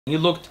He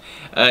looked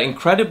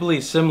incredibly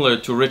similar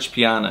to Rich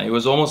Piana. It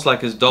was almost like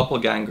his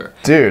doppelganger.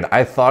 Dude,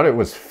 I thought it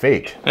was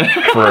fake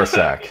for a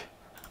sec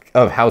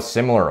of how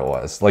similar it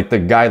was. Like, the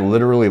guy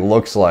literally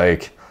looks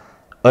like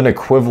an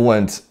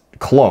equivalent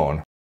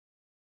clone.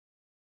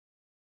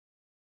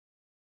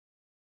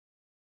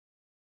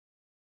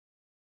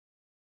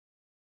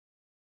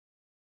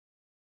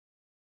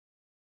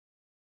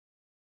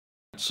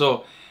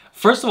 So,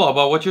 first of all,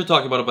 about what you're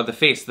talking about the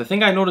face, the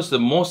thing I noticed the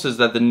most is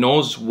that the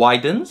nose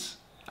widens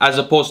as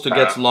opposed to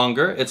gets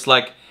longer. It's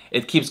like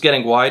it keeps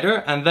getting wider.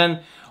 And then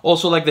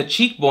also, like, the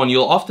cheekbone,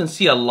 you'll often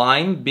see a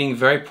line being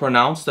very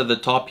pronounced at the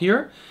top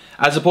here.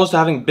 As opposed to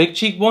having big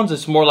cheekbones,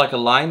 it's more like a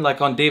line.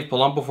 Like on Dave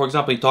Palumbo, for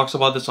example, he talks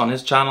about this on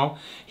his channel.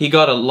 He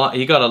got a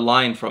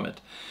line from it.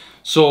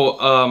 So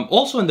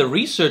also in the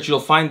research, you'll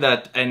find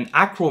that an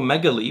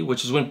acromegaly,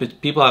 which is when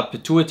people have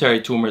pituitary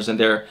tumors and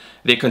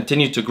they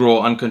continue to grow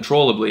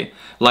uncontrollably.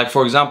 Like,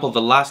 for example,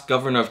 the last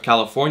governor of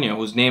California,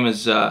 whose name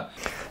is...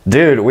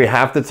 Dude, we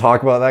have to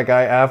talk about that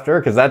guy after,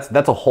 because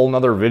that's a whole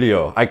nother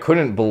video. I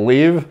couldn't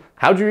believe...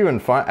 How'd you even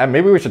find...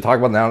 Maybe we should talk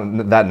about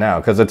that now,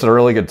 because it's a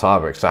really good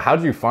topic. So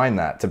how'd you find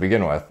that to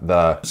begin with?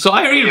 So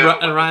I read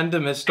a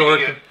random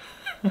historic...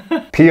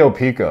 Pío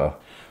Pico.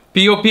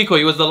 Pío Pico,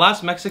 he was the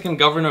last Mexican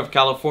governor of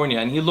California,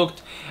 and he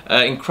looked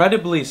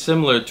incredibly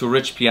similar to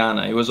Rich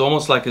Piana. It was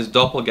almost like his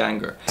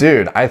doppelganger.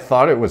 Dude, I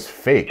thought it was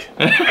fake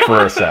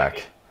for a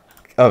sec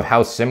of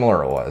how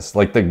similar it was.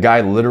 Like, the guy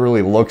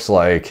literally looks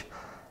like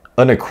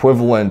an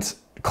equivalent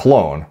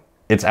clone.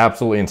 It's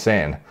absolutely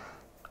insane.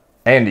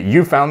 And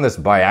you found this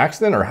by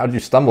accident, or how'd you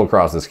stumble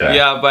across this guy?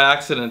 Yeah, by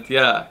accident,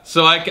 yeah.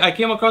 So I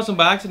came across him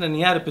by accident, and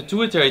he had a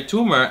pituitary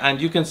tumor,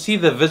 and you can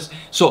see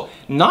so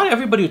not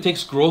everybody who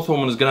takes growth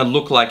hormone is going to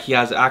look like he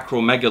has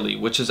acromegaly,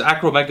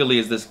 acromegaly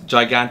is this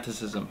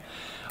giganticism.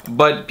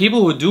 But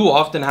people who do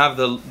often have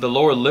the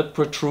lower lip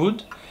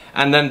protrude,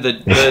 and then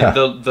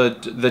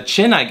the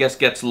chin, I guess,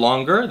 gets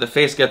longer, the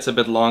face gets a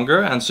bit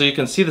longer, and so you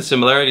can see the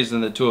similarities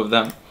in the two of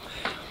them.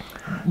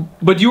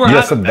 But you were...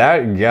 Yeah, so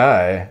that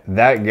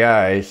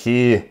guy,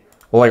 he...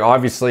 Well, like,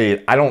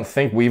 obviously, I don't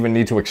think we even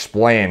need to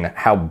explain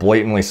how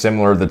blatantly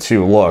similar the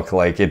two look.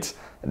 Like, it's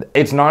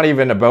not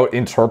even about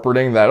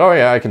interpreting that, oh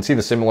yeah, I can see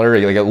the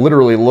similarity. Like, it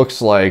literally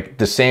looks like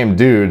the same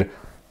dude,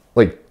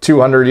 like,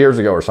 200 years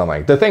ago or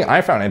something. The thing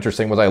I found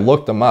interesting was I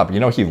looked him up. You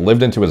know, he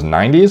lived into his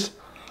 90s?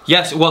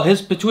 Yes, well,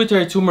 his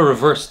pituitary tumor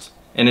reversed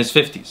in his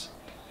 50s.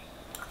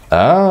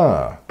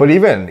 Ah, but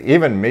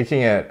even making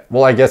it,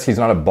 well, I guess he's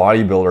not a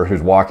bodybuilder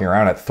who's walking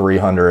around at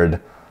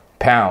 300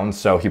 pounds,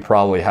 so he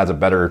probably has a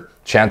better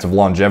chance of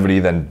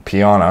longevity than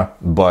Piana.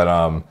 But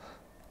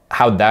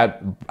how would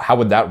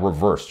that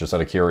reverse, just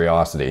out of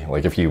curiosity?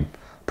 Like, if you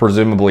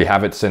presumably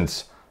have it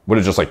since, would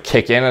it just like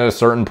kick in at a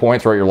certain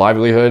point throughout your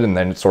livelihood, and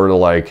then sort of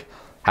like,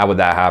 how would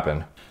that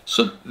happen?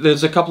 So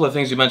there's a couple of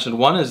things you mentioned.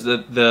 One is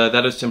that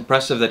it's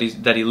impressive that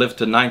he lived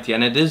to 90,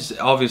 and it is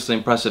obviously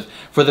impressive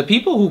for the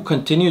people who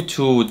continue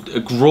to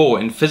grow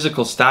in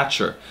physical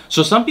stature.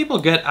 So some people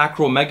get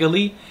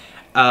acromegaly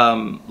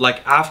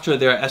like after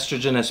their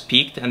estrogen has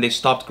peaked and they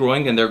stopped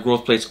growing and their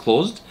growth plate's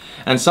closed.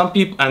 And some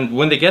people, and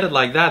when they get it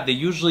like that, they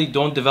usually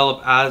don't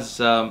develop as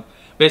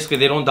basically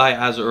they don't die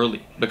as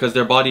early because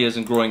their body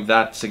isn't growing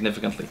that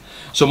significantly.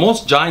 So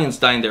most giants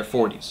die in their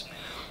 40s.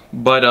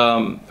 But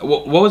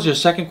what was your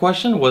second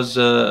question? Was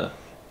oh,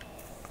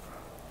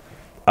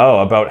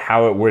 about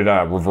how it would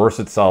reverse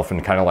itself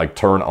and kind of like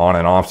turn on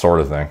and off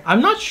sort of thing.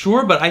 I'm not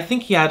sure, but I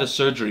think he had a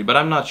surgery, but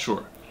I'm not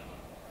sure.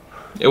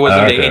 It was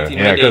in the 1800s.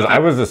 Yeah, because I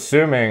was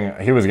assuming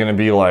he was going to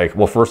be like,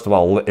 well, first of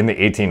all, in the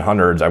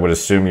 1800s, I would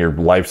assume your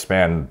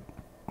lifespan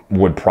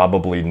would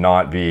probably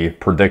not be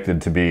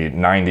predicted to be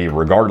 90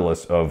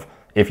 regardless of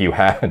if you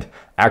had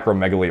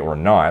acromegaly or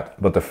not.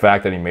 But the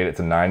fact that he made it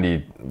to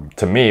 90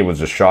 to me was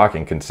just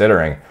shocking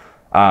considering.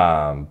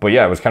 But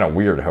yeah, it was kind of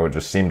weird how it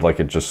just seemed like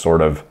it just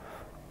sort of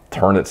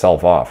turned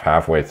itself off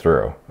halfway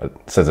through. It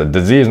says a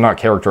disease not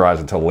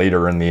characterized until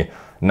later in the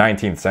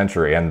 19th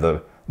century, and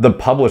the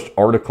published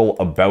article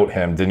about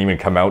him didn't even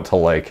come out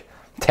till like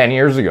 10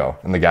 years ago,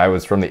 and the guy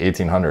was from the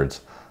 1800s.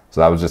 So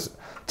that was just,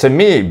 to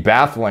me,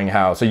 baffling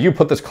how... So you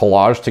put this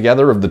collage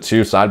together of the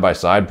two side by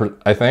side,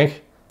 I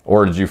think?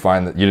 Or did you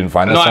find that you didn't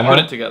find this somewhere?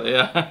 No, I put it together,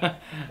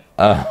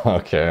 yeah.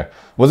 Okay.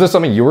 Was this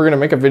something you were going to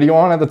make a video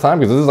on at the time?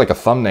 Because this is like a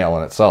thumbnail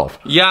in itself.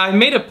 Yeah, I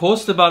made a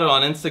post about it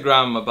on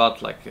Instagram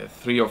about like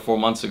 3 or 4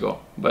 months ago.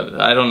 But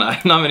I don't know,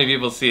 not many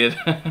people see it.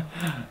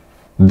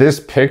 This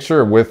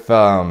picture with,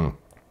 I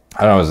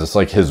don't know, is this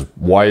like his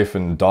wife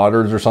and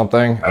daughters or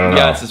something? I don't know.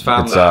 Yeah, it's his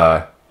family.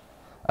 It's,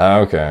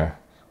 okay.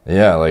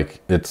 Yeah, like,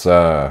 it's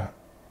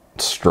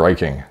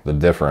striking, the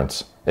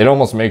difference. It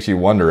almost makes you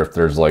wonder if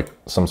there's like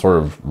some sort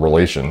of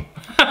relation.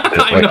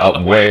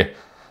 Like, way,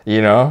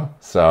 you know?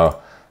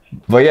 So,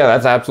 but yeah,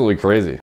 that's absolutely crazy.